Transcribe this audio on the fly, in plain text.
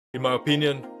In my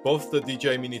opinion, both the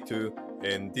DJI Mini 2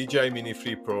 and DJI Mini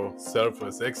 3 Pro serve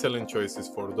as excellent choices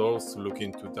for those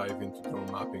looking to dive into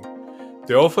drone mapping.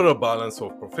 They offer a balance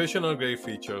of professional-grade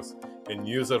features and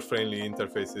user-friendly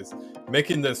interfaces,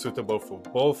 making them suitable for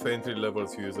both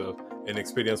entry-level users and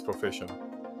experienced professionals.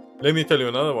 Let me tell you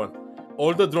another one.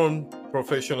 All the drone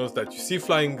professionals that you see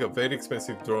flying a very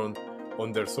expensive drone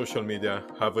on their social media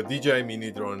have a DJI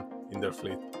Mini drone in their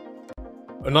fleet.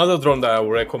 Another drone that I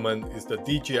would recommend is the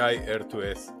DJI Air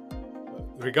 2S.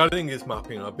 Regarding its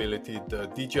mapping ability, the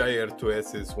DJI Air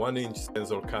 2S is 1-inch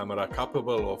sensor camera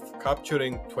capable of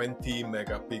capturing 20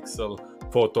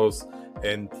 megapixel photos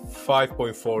and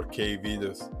 5.4K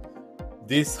videos.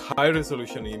 This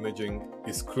high-resolution imaging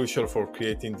is crucial for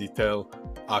creating detailed,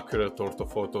 accurate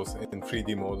orthophotos and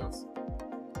 3D models.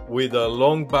 With a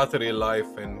long battery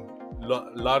life and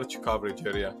large coverage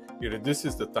area, it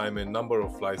reduces the time and number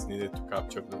of flights needed to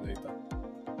capture the data.